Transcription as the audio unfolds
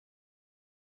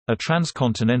A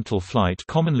transcontinental flight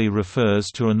commonly refers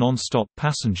to a non-stop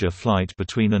passenger flight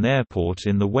between an airport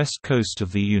in the west coast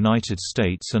of the United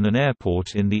States and an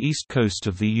airport in the east coast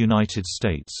of the United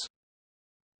States.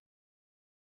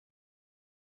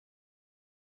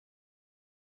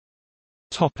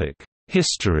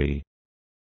 History.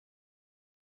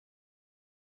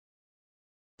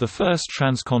 The first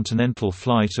transcontinental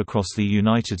flight across the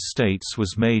United States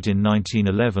was made in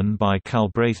 1911 by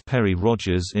Calbraith Perry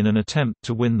Rogers in an attempt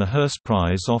to win the Hearst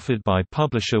Prize offered by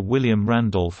publisher William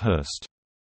Randolph Hearst.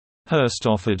 Hearst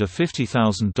offered a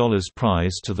 $50,000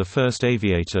 prize to the first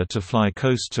aviator to fly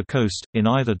coast to coast, in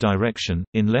either direction,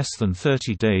 in less than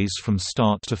 30 days from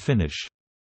start to finish.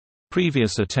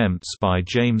 Previous attempts by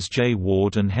James J.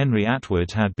 Ward and Henry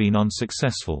Atwood had been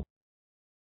unsuccessful.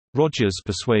 Rogers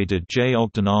persuaded J.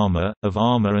 Ogden Armour, of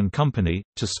Armour & Company,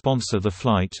 to sponsor the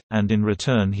flight, and in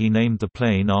return he named the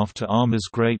plane after Armour's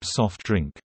grape soft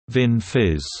drink, Vin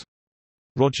Fizz.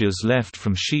 Rogers left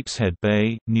from Sheepshead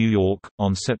Bay, New York,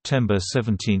 on September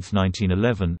 17,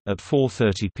 1911, at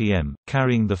 4:30 p.m.,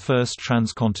 carrying the first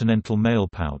transcontinental mail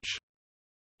pouch.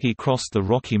 He crossed the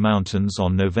Rocky Mountains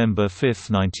on November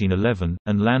 5, 1911,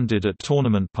 and landed at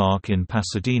Tournament Park in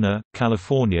Pasadena,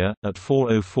 California, at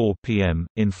 4:04 p.m.,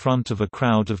 in front of a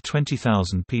crowd of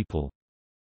 20,000 people.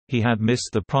 He had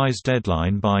missed the prize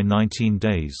deadline by 19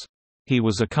 days. He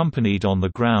was accompanied on the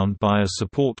ground by a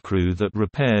support crew that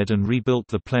repaired and rebuilt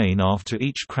the plane after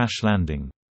each crash landing.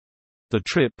 The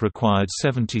trip required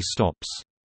 70 stops.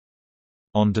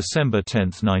 On December 10,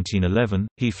 1911,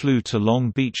 he flew to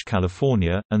Long Beach,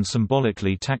 California, and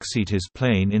symbolically taxied his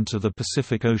plane into the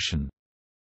Pacific Ocean.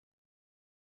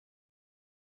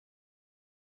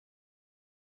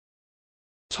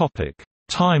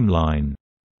 Timeline.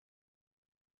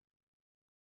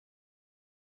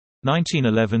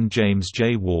 1911 James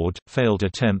J. Ward, failed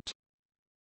attempt.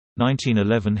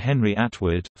 1911 Henry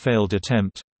Atwood, failed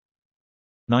attempt.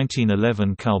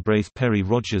 1911 Calbraith Perry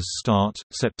Rogers start,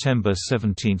 September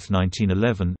 17,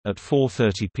 1911, at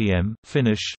 4:30 p.m.,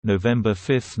 finish, November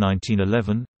 5,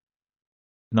 1911.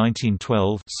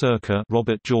 1912 Circa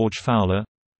Robert George Fowler.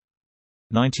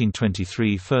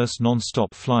 1923 first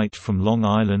non-stop flight from Long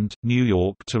Island, New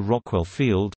York to Rockwell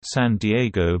Field, San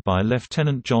Diego by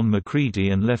Lieutenant John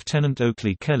McCready and Lieutenant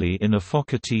Oakley Kelly in a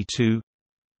Fokker T-2.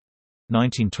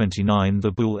 1929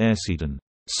 the Buhl Airsedan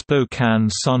Spokane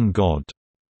Sun God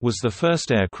was the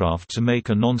first aircraft to make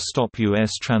a non-stop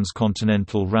U.S.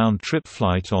 transcontinental round-trip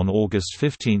flight on August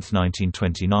 15,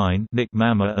 1929. Nick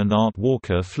Mammer and Art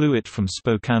Walker flew it from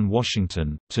Spokane,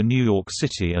 Washington, to New York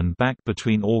City and back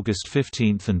between August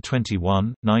 15 and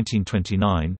 21,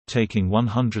 1929, taking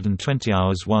 120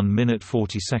 hours 1 minute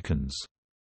 40 seconds.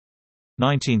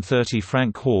 1930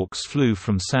 Frank Hawks flew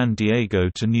from San Diego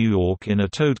to New York in a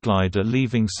towed glider,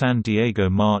 leaving San Diego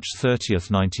March 30,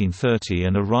 1930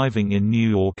 and arriving in New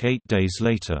York 8 days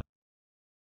later.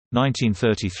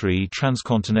 1933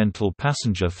 transcontinental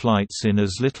passenger flights in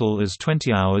as little as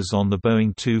 20 hours on the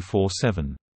Boeing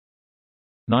 247.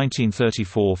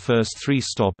 1934 first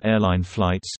three-stop airline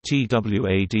flights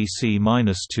TWA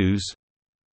DC-2s.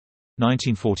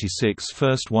 1946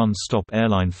 first one-stop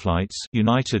airline flights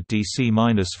United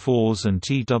DC-4s and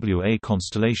TWA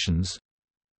Constellations.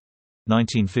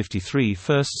 1953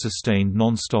 first sustained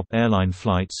non-stop airline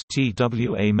flights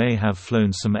TWA may have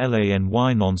flown some LANY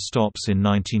non-stops in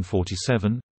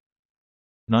 1947.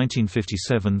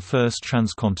 1957 first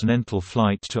transcontinental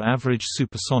flight to average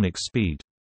supersonic speed.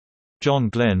 John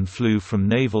Glenn flew from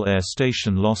Naval Air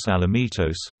Station Los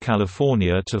Alamitos,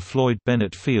 California to Floyd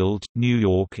Bennett Field, New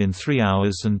York in 3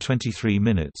 hours and 23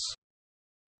 minutes.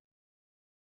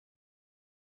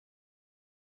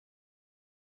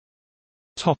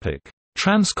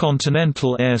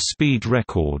 Transcontinental air speed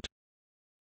record.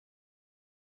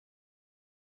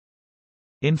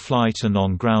 In-flight and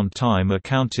on-ground time are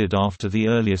counted after the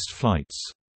earliest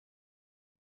flights.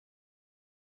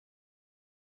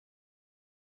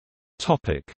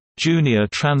 Junior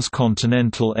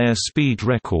transcontinental air speed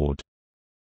record.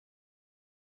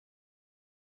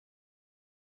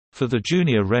 For the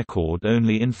junior record,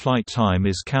 only in-flight time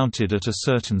is counted at a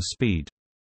certain speed.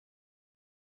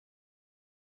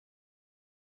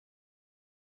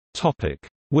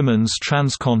 Women's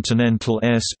transcontinental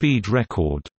air speed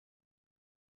record.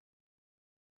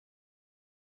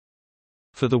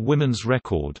 For the women's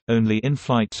record, only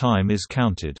in-flight time is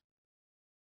counted.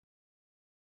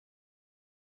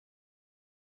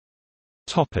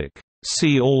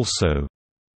 See also: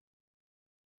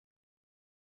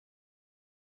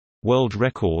 World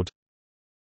record,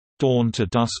 dawn to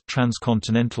dusk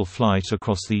transcontinental flight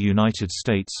across the United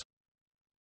States,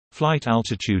 flight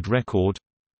altitude record,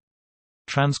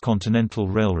 Transcontinental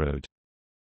Railroad.